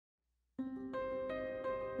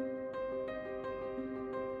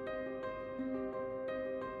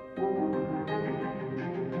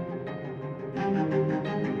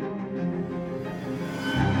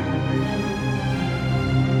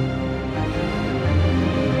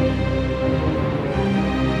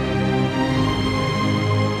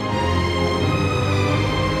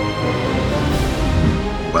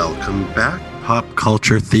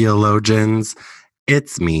culture theologians.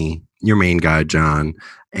 It's me, your main guy, John.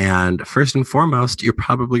 And first and foremost, you're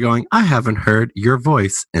probably going, I haven't heard your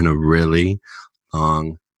voice in a really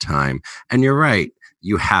long time. And you're right,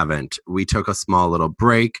 you haven't. We took a small little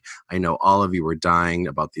break. I know all of you were dying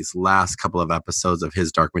about these last couple of episodes of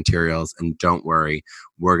His Dark Materials. And don't worry,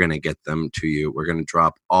 we're going to get them to you. We're going to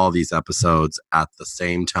drop all these episodes at the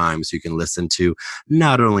same time so you can listen to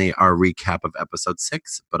not only our recap of episode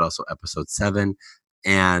 6, but also episode 7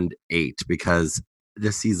 and 8, because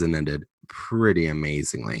this season ended pretty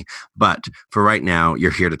amazingly. But for right now, you're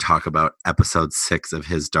here to talk about episode 6 of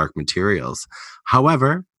His Dark Materials.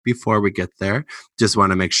 However, before we get there, just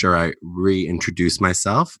want to make sure I reintroduce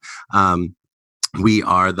myself. We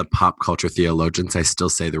are the pop culture theologians. I still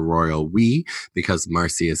say the royal we because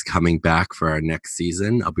Marcy is coming back for our next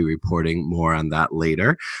season. I'll be reporting more on that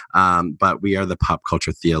later. But we are the pop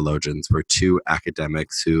culture theologians. We're two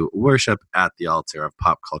academics who worship at the altar of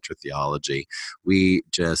pop culture theology. We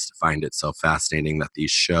just find it so fascinating that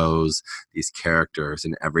these shows, these characters,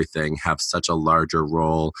 and everything have such a larger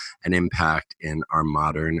role and impact in our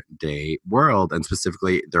modern day world, and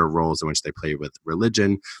specifically their roles in which they play with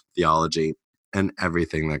religion, theology, and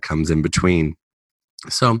everything that comes in between.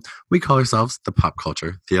 So we call ourselves the Pop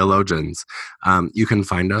Culture Theologians. You can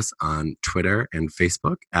find us on Twitter and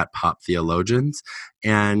Facebook at Pop Theologians.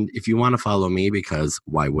 And if you want to follow me, because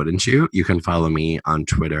why wouldn't you? You can follow me on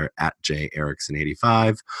Twitter at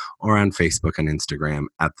JErickson85 or on Facebook and Instagram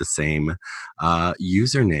at the same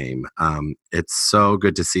username. It's so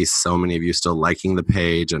good to see so many of you still liking the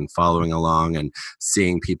page and following along and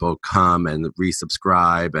seeing people come and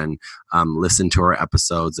resubscribe and listen to our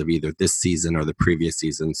episodes of either this season or the previous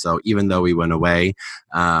season. So even though we went away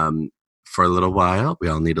for a little while, we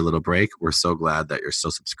all need a little break. We're so glad that you're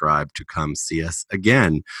still subscribed to come see us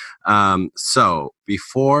again. So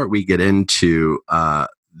before we get into the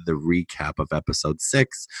recap of episode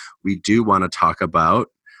 6, we do want to talk about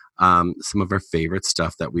some of our favorite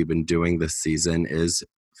stuff that we've been doing this season is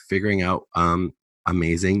figuring out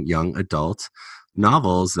amazing young adult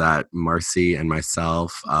novels that Marcy and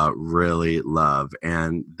myself really love.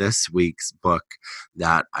 And this week's book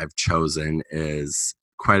that I've chosen is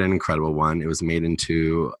quite an incredible one. It was made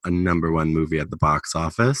into a #1 movie at the box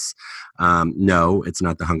office. No, it's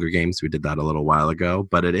not The Hunger Games. We did that a little while ago,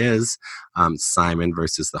 but it is Simon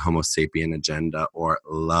versus the Homo Sapien Agenda, or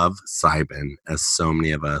Love, Simon, as so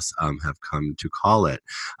many of us have come to call it.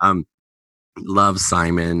 Love,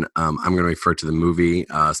 Simon. I'm going to refer to the movie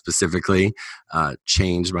specifically.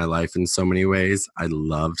 Changed my life in so many ways. I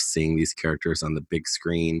love seeing these characters on the big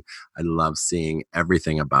screen. I love seeing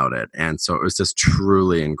everything about it. And so it was just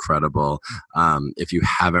truly incredible. If you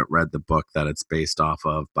haven't read the book that it's based off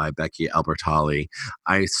of by Becky Albertalli,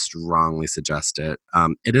 I strongly suggest it.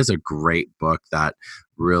 It is a great book that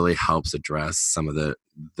really helps address some of the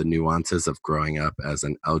nuances of growing up as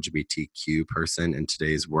an LGBTQ person in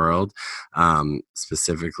today's world,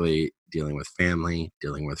 specifically dealing with family,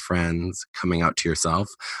 dealing with friends, coming out to yourself.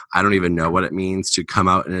 I don't even know what it means to come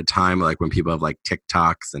out in a time like when people have like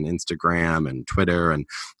TikToks and Instagram and Twitter and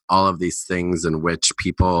all of these things in which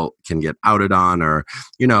people can get outed on or,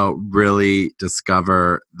 really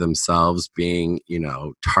discover themselves being,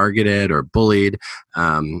 targeted or bullied.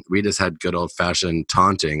 We just had good old fashioned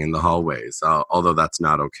taunting in the hallways, although that's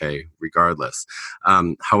not okay regardless.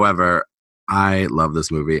 However, I love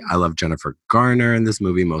this movie. I love Jennifer Garner in this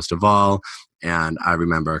movie most of all. And I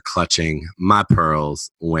remember clutching my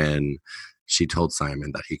pearls when she told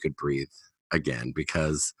Simon that he could breathe again,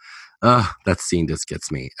 because that scene just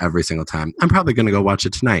gets me every single time. I'm probably going to go watch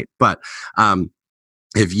it tonight. But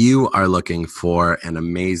if you are looking for an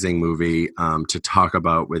amazing movie to talk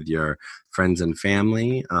about with your friends and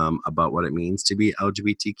family about what it means to be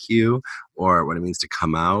LGBTQ or what it means to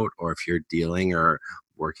come out, or if you're dealing or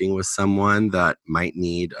working with someone that might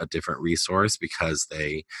need a different resource because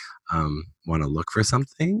they want to look for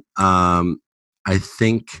something, I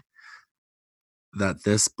think that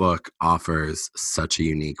this book offers such a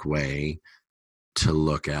unique way to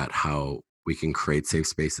look at how we can create safe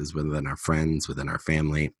spaces within our friends, within our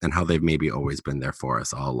family, and how they've maybe always been there for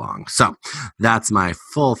us all along. So that's my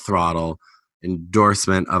full throttle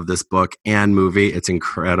endorsement of this book and movie. It's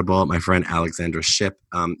incredible. My friend Alexandra Shipp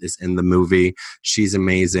is in the movie. She's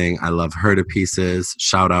amazing. I love her to pieces.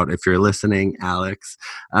 Shout out if you're listening, Alex.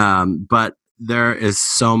 But there is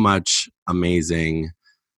so much amazing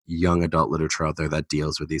young adult literature out there that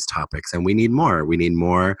deals with these topics, and we need more. We need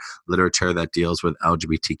more literature that deals with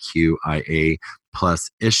LGBTQIA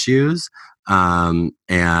plus issues. And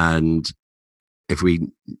if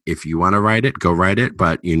you want to write it, go write it.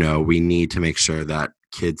 But, we need to make sure that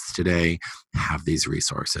kids today have these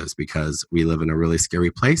resources, because we live in a really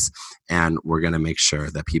scary place, and we're going to make sure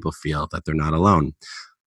that people feel that they're not alone.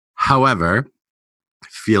 However,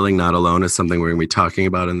 feeling not alone is something we're going to be talking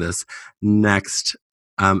about in this next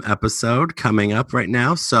episode coming up right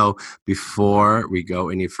now. So before we go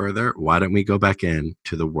any further, why don't we go back in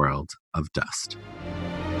to the world of dust?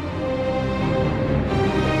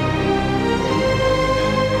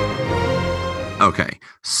 Okay,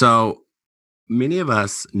 so many of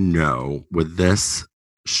us know with this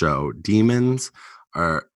show, demons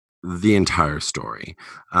are the entire story.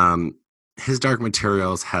 His Dark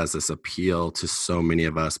Materials has this appeal to so many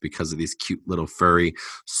of us because of these cute little furry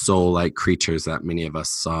soul-like creatures that many of us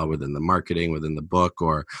saw within the marketing, within the book,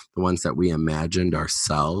 or the ones that we imagined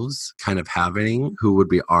ourselves kind of having, who would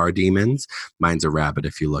be our demons. Mine's a rabbit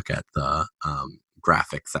if you look at the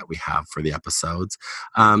graphics that we have for the episodes.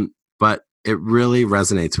 But it really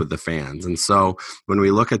resonates with the fans. And so when we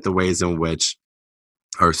look at the ways in which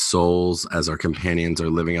our souls as our companions are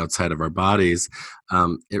living outside of our bodies,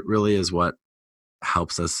 it really is what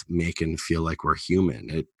helps us make and feel like we're human.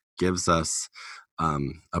 It gives us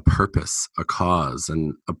a purpose, a cause,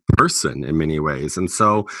 and a person in many ways. And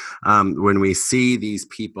so when we see these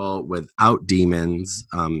people without demons,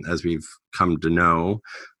 as we've come to know,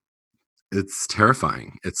 it's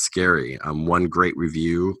terrifying. It's scary. One great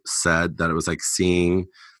review said that it was like seeing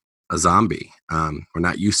a zombie. We're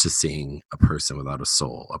not used to seeing a person without a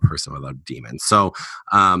soul, a person without a demon. So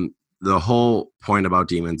the whole point about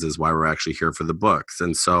demons is why we're actually here for the books.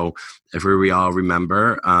 And so if we all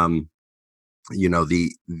remember,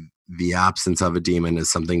 the absence of a demon is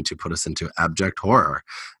something to put us into abject horror.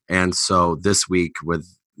 And so this week, with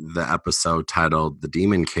the episode titled The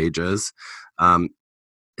Demon Cages,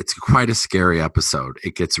 it's quite a scary episode.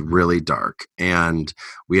 It gets really dark, and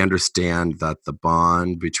we understand that the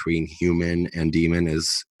bond between human and demon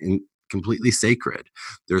is completely sacred.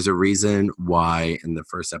 There's a reason why in the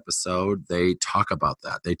first episode they talk about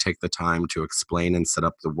that. They take the time to explain and set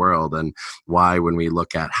up the world, and why when we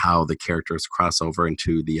look at how the characters cross over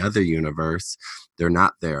into the other universe, they're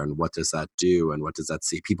not there, and what does that do, and what does that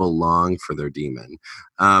see? People long for their demon.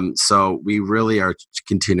 So we really are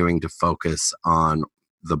continuing to focus on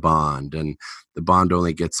the bond, and the bond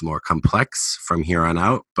only gets more complex from here on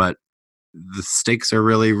out, but the stakes are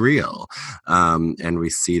really real. And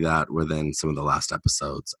we see that within some of the last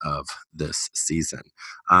episodes of this season.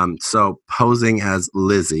 So posing as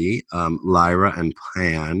Lizzie, Lyra and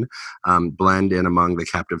Pan blend in among the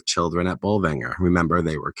captive children at Bolvangar. Remember,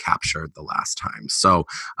 they were captured the last time. So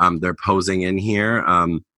they're posing in here.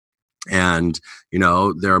 And,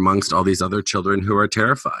 they're amongst all these other children who are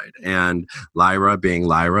terrified. And Lyra, being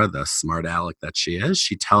Lyra, the smart aleck that she is,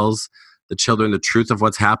 she tells the children the truth of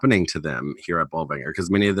what's happening to them here at Bolvangar, because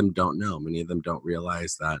many of them don't know. Many of them don't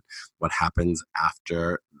realize that what happens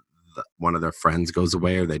after one of their friends goes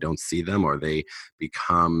away, or they don't see them, or they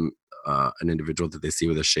become an individual that they see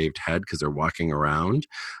with a shaved head because they're walking around,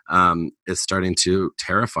 is starting to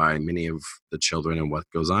terrify many of the children and what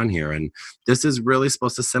goes on here. And this is really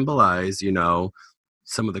supposed to symbolize,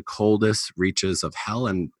 some of the coldest reaches of hell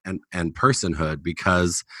and personhood,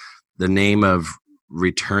 because the name of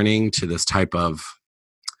returning to this type of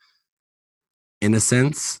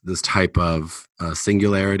innocence, this type of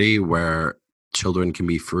singularity where children can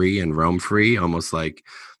be free and roam free, almost like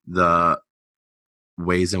the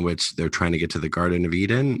ways in which they're trying to get to the Garden of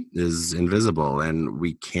Eden, is invisible, and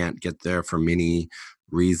we can't get there for many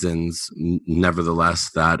reasons. Nevertheless,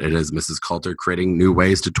 that it is Mrs. Coulter creating new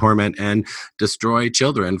ways to torment and destroy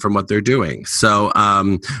children from what they're doing. So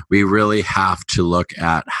we really have to look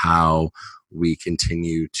at how we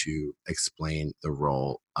continue to explain the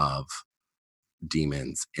role of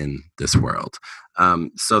demons in this world.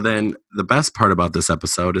 So then the best part about this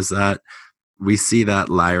episode is that we see that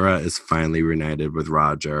Lyra is finally reunited with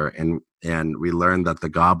Roger, and we learn that the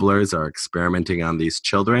gobblers are experimenting on these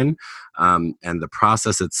children, and the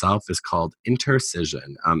process itself is called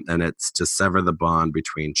intercision, and it's to sever the bond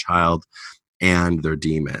between child and their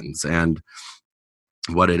demons. And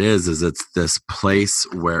what it is it's this place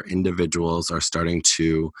where individuals are starting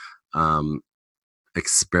to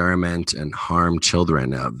experiment and harm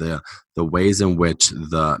children. The ways in which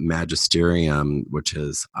the magisterium, which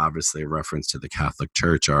is obviously a reference to the Catholic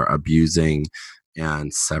Church, are abusing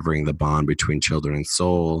and severing the bond between children and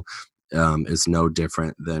soul, is no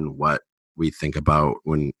different than what we think about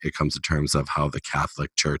when it comes to terms of how the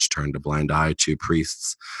Catholic Church turned a blind eye to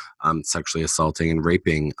priests sexually assaulting and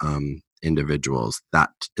raping individuals. That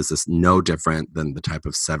is this no different than the type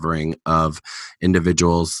of severing of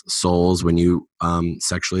individuals' souls when you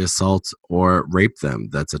sexually assault or rape them.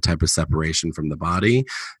 That's a type of separation from the body,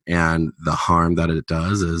 and the harm that it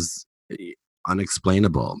does is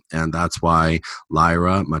unexplainable. And that's why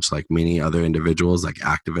Lyra, much like many other individuals, like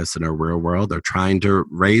activists in our real world, are trying to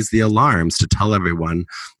raise the alarms to tell everyone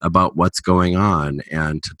about what's going on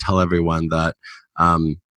and to tell everyone that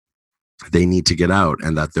they need to get out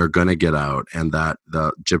and that they're going to get out and that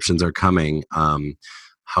the Egyptians are coming.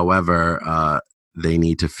 However, they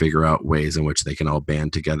need to figure out ways in which they can all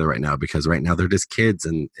band together right now, because right now they're just kids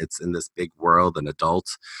and it's in this big world, and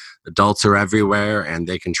adults are everywhere and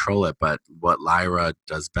they control it. But what Lyra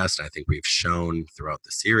does best, and I think we've shown throughout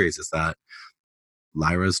the series, is that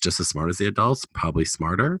Lyra's just as smart as the adults, probably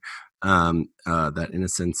smarter. That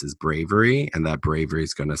innocence is bravery, and that bravery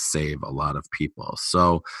is going to save a lot of people.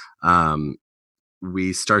 So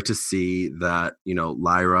we start to see that,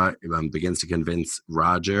 Lyra begins to convince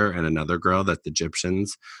Roger and another girl that the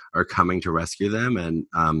Egyptians are coming to rescue them, and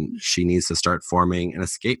she needs to start forming an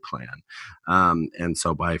escape plan. And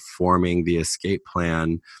so by forming the escape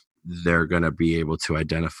plan, they're going to be able to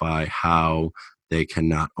identify how they can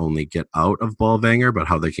not only get out of Bolvanger, but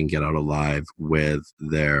how they can get out alive with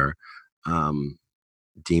their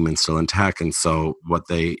demon still intact. And so what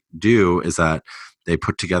they do is that they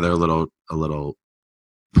put together a little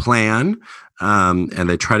plan, and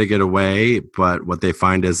they try to get away, but what they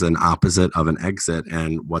find is an opposite of an exit,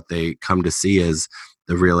 and what they come to see is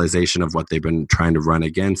the realization of what they've been trying to run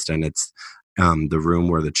against. And it's the room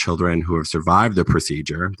where the children who have survived the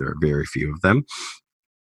procedure, there are very few of them,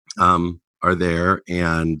 are there,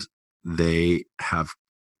 and they have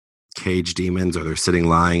cage demons, or they're sitting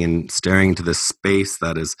lying and staring into this space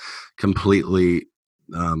that is completely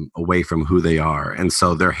away from who they are. And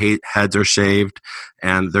so their heads are shaved,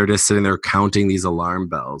 and they're just sitting there counting these alarm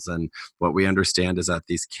bells. And what we understand is that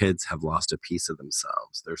these kids have lost a piece of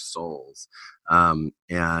themselves, their souls,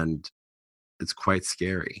 and it's quite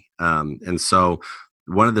scary. And so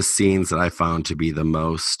one of the scenes that I found to be the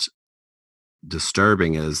most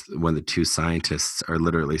disturbing is when the two scientists are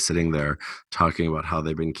literally sitting there talking about how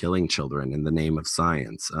they've been killing children in the name of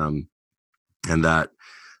science, and that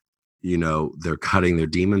they're cutting their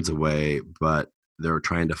demons away, but they're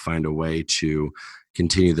trying to find a way to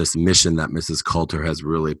continue this mission that Mrs. Coulter has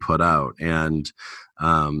really put out, and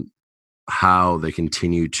how they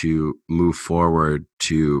continue to move forward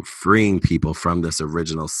to freeing people from this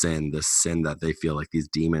original sin, this sin that they feel like these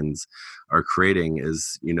demons are creating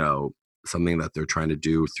is, something that they're trying to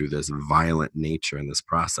do through this violent nature in this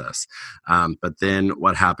process. But then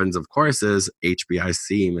what happens, of course, is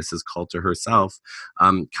HBIC, Mrs. Coulter herself,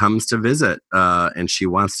 comes to visit, and she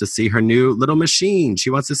wants to see her new little machine.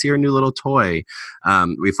 She wants to see her new little toy.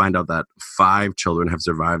 We find out that 5 children have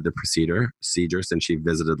survived the procedure since she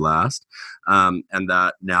visited last, and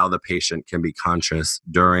that now the patient can be conscious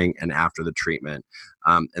during and after the treatment.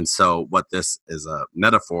 And so what this is a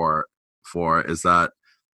metaphor for is that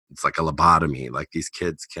it's like a lobotomy. Like, these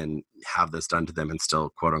kids can have this done to them and still,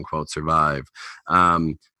 quote unquote, survive.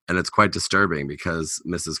 And it's quite disturbing because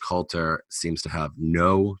Mrs. Coulter seems to have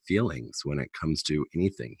no feelings when it comes to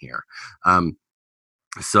anything here.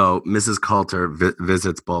 So Mrs. Coulter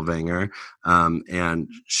visits Bolvanger, and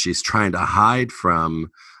she's trying to hide from,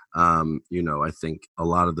 I think a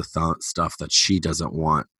lot of the stuff that she doesn't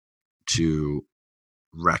want to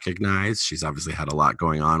recognize. She's obviously had a lot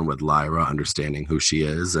going on with Lyra, understanding who she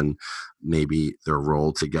is and maybe their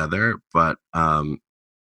role together. But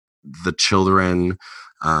the children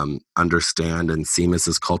understand and see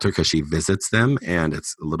Mrs. Coulter because she visits them, and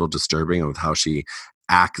it's a little disturbing with how she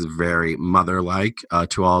acts very mother-like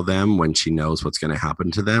to all of them when she knows what's going to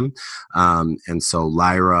happen to them. And so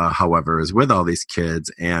Lyra, however, is with all these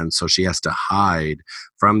kids, and so she has to hide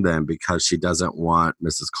from them because she doesn't want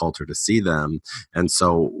Mrs. Coulter to see them. And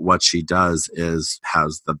so what she does is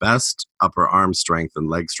has the best upper arm strength and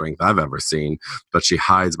leg strength I've ever seen, but she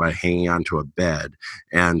hides by hanging onto a bed.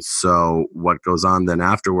 And so what goes on then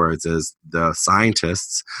afterwards is the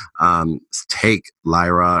scientists take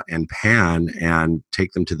Lyra and Pan and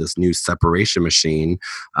take them to this new separation machine,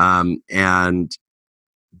 and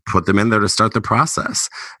put them in there to start the process.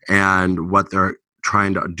 And what they're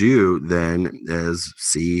trying to do then is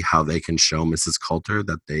see how they can show Mrs. Coulter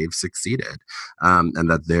that they've succeeded, and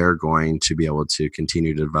that they're going to be able to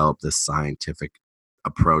continue to develop this scientific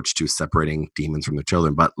approach to separating demons from their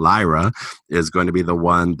children. But Lyra is going to be the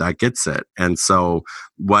one that gets it. And so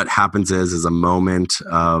what happens is a moment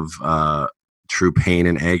of true pain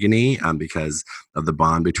and agony, because of the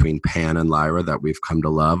bond between Pan and Lyra that we've come to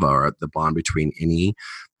love, or the bond between any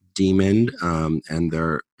demon and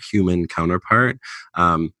their human counterpart,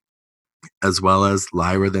 as well as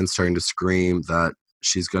Lyra then starting to scream that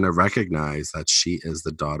she's going to recognize that she is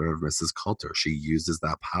the daughter of Mrs. Coulter. She uses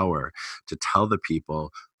that power to tell the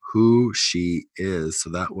people who she is, so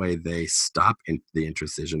that way they stop the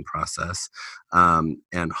intercision process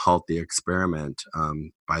and halt the experiment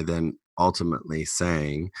by then ultimately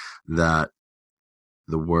saying that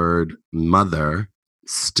the word mother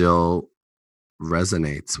still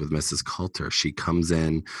resonates with Mrs. Coulter. She comes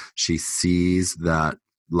in, she sees that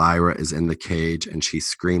Lyra is in the cage, and she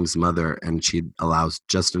screams mother, and she allows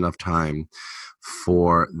just enough time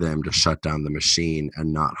for them to shut down the machine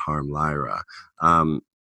and not harm Lyra.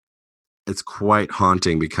 It's quite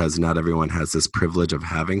haunting because not everyone has this privilege of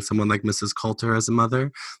having someone like Mrs. Coulter as a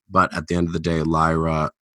mother. But at the end of the day,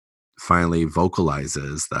 Lyra finally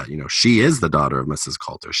vocalizes that, she is the daughter of Mrs.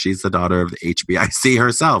 Coulter. She's the daughter of the HBIC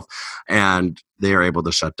herself. And they are able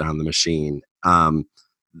to shut down the machine.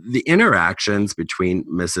 The interactions between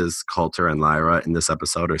Mrs. Coulter and Lyra in this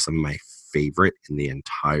episode are some of my favorite in the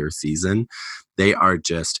entire season. They are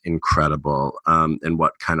just incredible in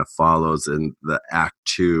what kind of follows in the act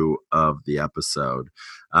 2 of the episode.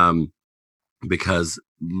 Because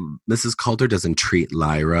Mrs. Coulter doesn't treat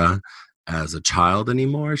Lyra as a child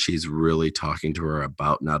anymore. She's really talking to her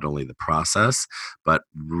about not only the process, but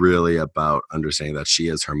really about understanding that she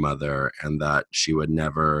is her mother and that she would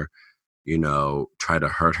never, try to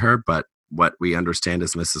hurt her. But what we understand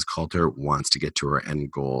is Mrs. Coulter wants to get to her end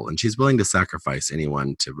goal, and she's willing to sacrifice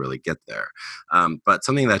anyone to really get there. But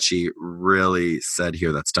something that she really said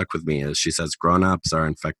here that stuck with me is she says grown-ups are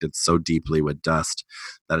infected so deeply with dust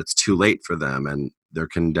that it's too late for them, and they're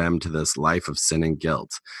condemned to this life of sin and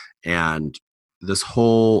guilt. And this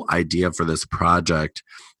whole idea for this project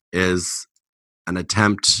is an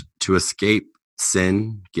attempt to escape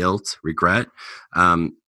sin, guilt, regret,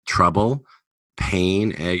 trouble,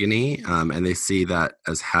 pain, agony, and they see that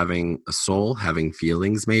as having a soul, having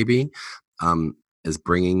feelings maybe, is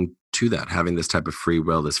bringing to that, having this type of free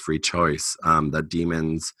will, this free choice that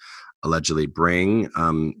demons allegedly bring.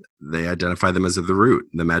 They identify them as the root.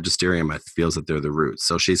 The magisterium feels that they're the root.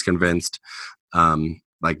 So she's convinced,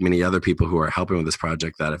 like many other people who are helping with this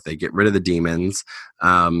project, that if they get rid of the demons,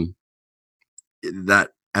 that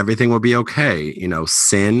everything will be okay.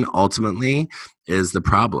 Sin ultimately is the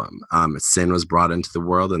problem. Sin was brought into the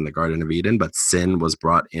world in the Garden of Eden, but sin was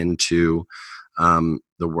brought into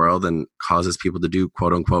the world and causes people to do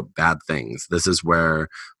quote unquote bad things. This is where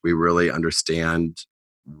we really understand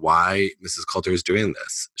why Mrs. Coulter is doing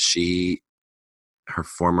this. Her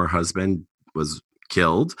former husband was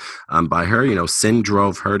killed by her. Sin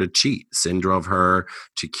drove her to cheat. Sin drove her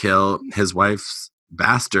to kill his wife's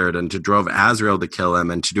bastard and to drove Azrael to kill him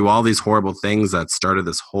and to do all these horrible things that started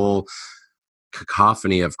this whole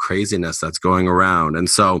cacophony of craziness that's going around. And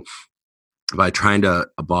so by trying to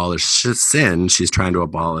abolish sin, she's trying to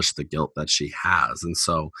abolish the guilt that she has. And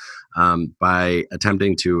so by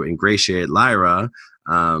attempting to ingratiate Lyra,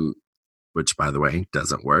 which, by the way,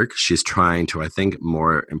 doesn't work, she's trying to, I think,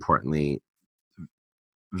 more importantly,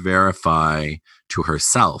 verify to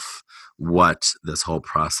herself what this whole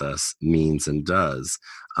process means and does.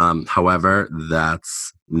 However,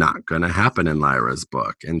 that's not going to happen in Lyra's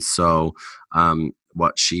book. And so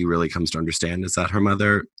what she really comes to understand is that her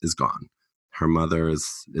mother is gone.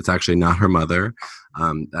 It's actually not her mother,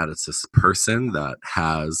 that it's this person that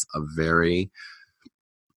has a very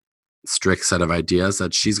strict set of ideas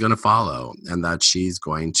that she's going to follow and that she's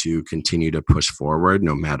going to continue to push forward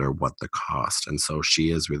no matter what the cost. And so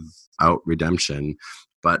she is without redemption.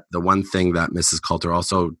 But the one thing that Mrs. Coulter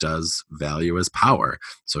also does value is power.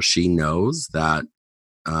 So she knows that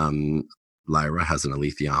Lyra has an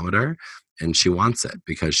alethiometer, and she wants it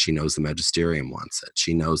because she knows the magisterium wants it.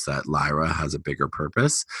 She knows that Lyra has a bigger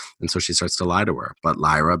purpose, and so she starts to lie to her. But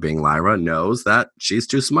Lyra, being Lyra, knows that she's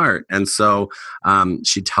too smart, and so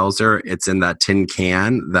she tells her it's in that tin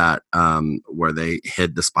can that where they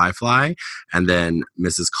hid the spy fly. And then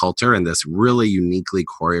Mrs. Coulter, in this really uniquely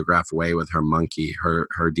choreographed way with her monkey,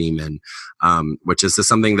 her demon, which is just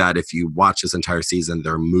something that if you watch this entire season,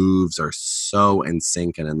 their moves are so in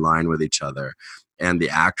sync and in line with each other. And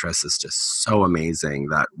the actress is just so amazing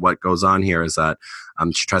that what goes on here is that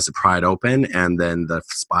she tries to pry it open, and then the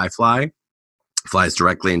spy fly flies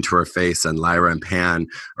directly into her face, and Lyra and Pan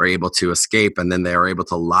are able to escape, and then they are able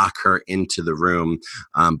to lock her into the room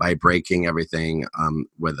by breaking everything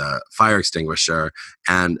with a fire extinguisher.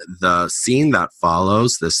 And the scene that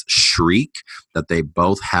follows, this shriek that they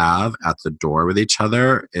both have at the door with each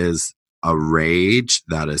other, is a rage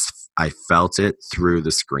that is, I felt it through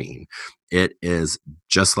the screen. It is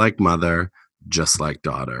just like Mother, just like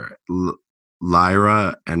daughter.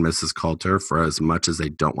 Lyra and Mrs. Coulter, for as much as they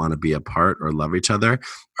don't want to be apart or love each other,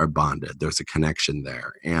 are bonded. There's a connection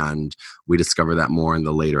there. And we discover that more in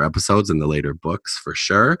the later episodes and the later books for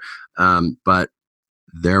sure. But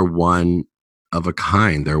they're one of a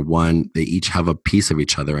kind. They each have a piece of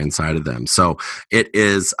each other inside of them. So it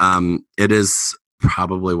is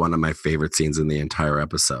probably one of my favorite scenes in the entire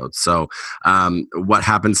episode. So what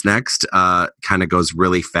happens next kind of goes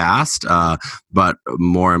really fast, but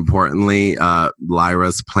more importantly,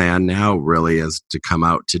 Lyra's plan now really is to come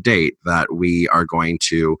out to date, that we are going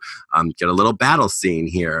to get a little battle scene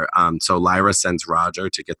here. So Lyra sends Roger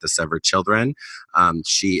to get the severed children.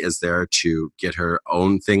 She is there to get her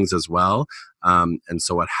own things as well. And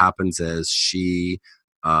so what happens is she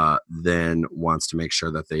then wants to make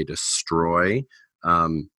sure that they destroy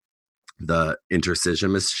the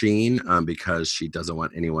intercision machine, because she doesn't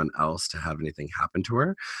want anyone else to have anything happen to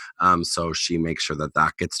her. So she makes sure that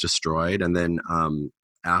that gets destroyed. And then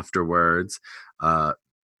afterwards,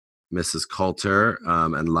 Mrs. Coulter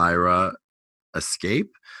and Lyra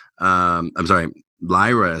escape. I'm sorry,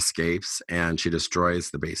 Lyra escapes and she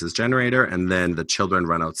destroys the base's generator, and then the children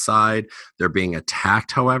run outside. They're being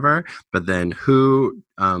attacked, however, but then who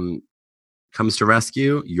comes to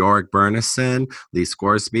rescue? Yorick Burnison, Lee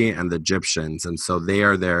Scoresby, and the Egyptians. And so they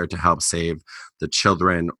are there to help save the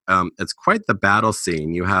children. It's quite the battle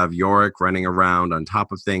scene. You have Yorick running around on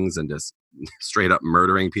top of things and just straight up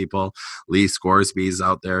murdering people. Lee Scoresby's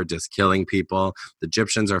out there just killing people. The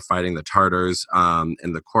Egyptians are fighting the Tartars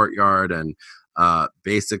in the courtyard, and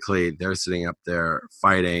basically they're sitting up there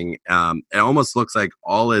fighting. It almost looks like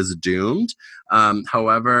all is doomed.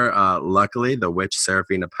 However, luckily the witch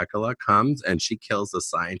Serafina Pekkala comes and she kills the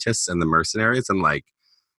scientists and the mercenaries in like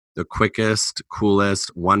the quickest,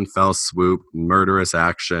 coolest, one fell swoop, murderous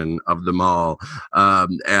action of them all.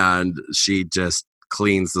 And she just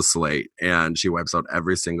cleans the slate and she wipes out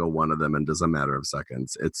every single one of them in just a matter of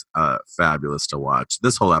seconds. It's fabulous to watch.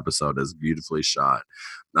 This whole episode is beautifully shot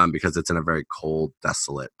because it's in a very cold,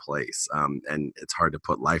 desolate place. And it's hard to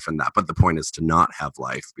put life in that. But the point is to not have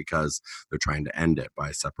life because they're trying to end it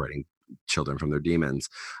by separating children from their demons.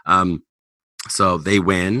 So they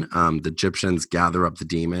win. The Egyptians gather up the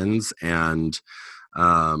demons and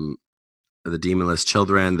the demonless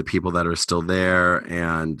children, the people that are still there,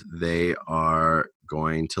 and they are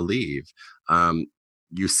going to leave.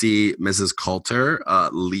 You see Mrs. Coulter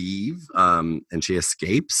leave, and she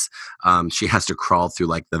escapes. She has to crawl through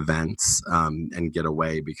like the vents and get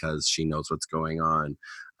away because she knows what's going on.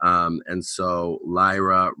 And so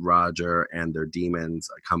Lyra, Roger, and their demons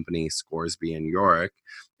accompany Scoresby and Yorick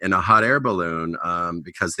in a hot air balloon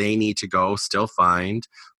because they need to go still find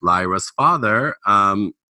Lyra's father,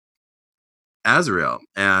 Azrael,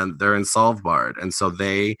 and they're in Svalbard. And so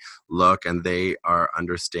they look and they are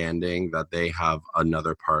understanding that they have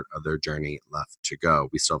another part of their journey left to go.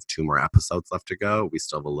 We still have 2 more episodes left to go. We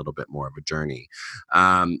still have a little bit more of a journey.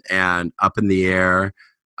 And up in the air,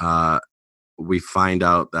 we find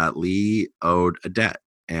out that Lee owed a debt,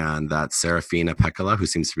 and that Serafina Pekkala, who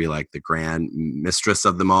seems to be like the grand mistress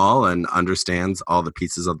of them all and understands all the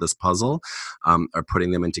pieces of this puzzle, are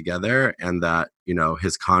putting them in together, and that, you know,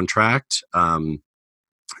 his contract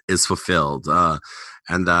is fulfilled,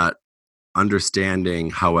 and that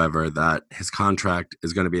understanding, however, that his contract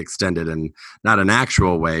is going to be extended in not an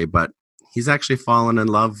actual way, but he's actually fallen in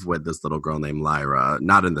love with this little girl named Lyra,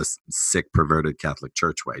 not in this sick, perverted Catholic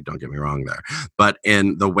Church way, don't get me wrong there, but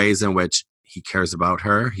in the ways in which he cares about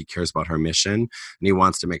her, he cares about her mission, and he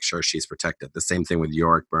wants to make sure she's protected. The same thing with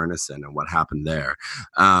Yorick Burnison and what happened there.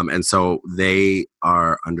 And so they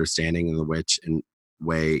are understanding in the which in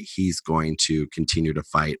way he's going to continue to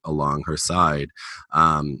fight along her side.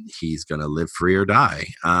 He's going to live free or die.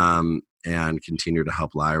 And continue to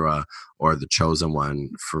help Lyra, or the chosen one,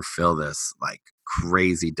 fulfill this like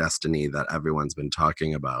crazy destiny that everyone's been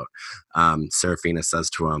talking about. Serafina says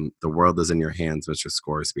to him, "The world is in your hands, Mr.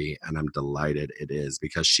 Scoresby," and I'm delighted it is,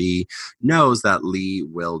 because she knows that Lee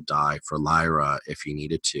will die for Lyra if he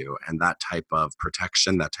needed to, and that type of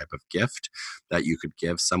protection, that type of gift that you could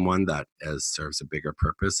give someone that serves a bigger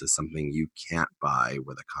purpose is something you can't buy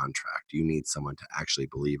with a contract. You need someone to actually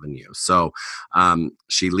believe in you. So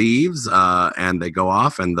she leaves and they go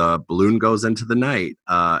off and the balloon goes into the night,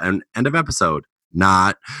 and end of episode.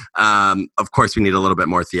 Not. Of course, we need a little bit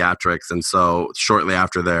more theatrics. And so shortly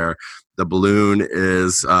after there, the balloon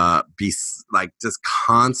is just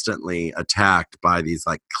constantly attacked by these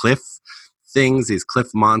like cliff things, these cliff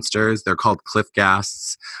monsters. They're called cliff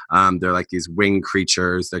ghasts. They're like these winged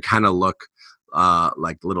creatures. They kind of look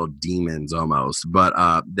like little demons almost, but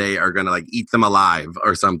they are gonna like eat them alive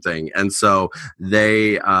or something. And so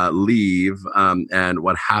they leave, and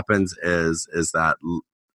what happens is that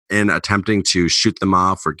in attempting to shoot them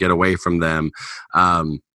off or get away from them,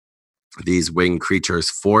 um, these winged creatures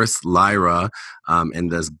force Lyra in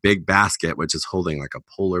this big basket, which is holding like a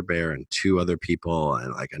polar bear and two other people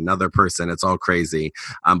and like another person. It's all crazy.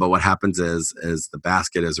 But what happens is the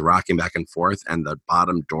basket is rocking back and forth, and the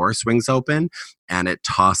bottom door swings open, and it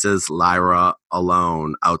tosses Lyra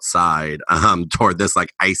alone outside toward this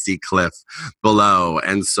like icy cliff below.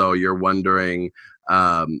 And so you're wondering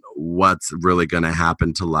what's really going to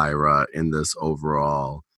happen to Lyra in this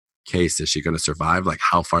overall case. Is she going to survive? Like,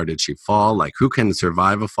 how far did she fall? Like, who can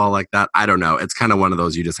survive a fall like that? I don't know. It's kind of one of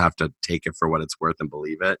those, you just have to take it for what it's worth and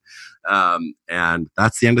believe it. And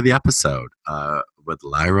that's the end of the episode, with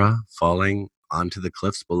Lyra falling onto the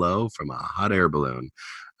cliffs below from a hot air balloon.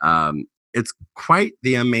 It's quite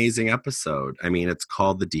the amazing episode. I mean, it's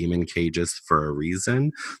called The Demon Cages for a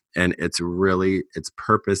reason. And its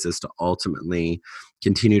purpose is to ultimately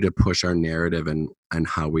continue to push our narrative and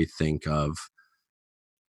how we think of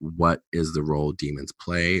what is the role demons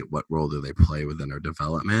play? What role do they play within our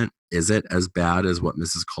development? Is it as bad as what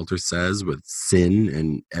Mrs. Coulter says with sin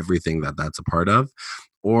and everything that's a part of?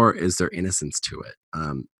 Or is there innocence to it?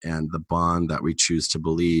 And the bond that we choose to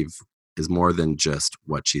believe is more than just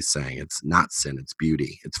what she's saying. It's not sin, it's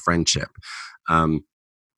beauty, it's friendship.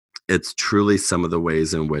 It's truly some of the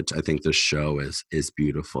ways in which I think the show is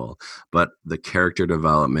beautiful. But the character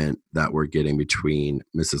development that we're getting between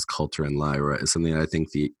Mrs. Coulter and Lyra is something that I think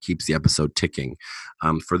keeps the episode ticking.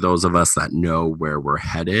 For those of us that know where we're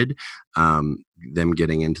headed, them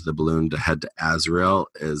getting into the balloon to head to Azrael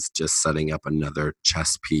is just setting up another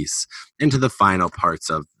chess piece into the final parts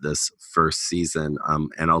of this first season,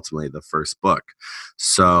 and ultimately the first book.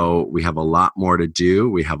 So we have a lot more to do.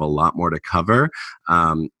 We have a lot more to cover.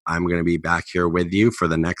 I'm going to be back here with you for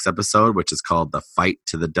the next episode, which is called The Fight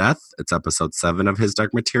to the Death. It's episode 7 of His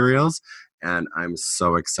Dark Materials. And I'm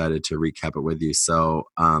so excited to recap it with you. So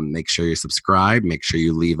make sure you subscribe. Make sure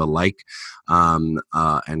you leave a like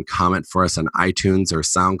and comment for us on iTunes or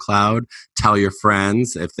SoundCloud. Tell your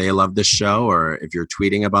friends if they love this show, or if you're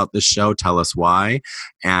tweeting about this show, tell us why.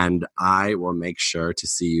 And I will make sure to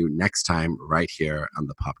see you next time right here on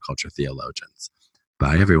the Pop Culture Theologians.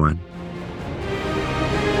 Bye, everyone.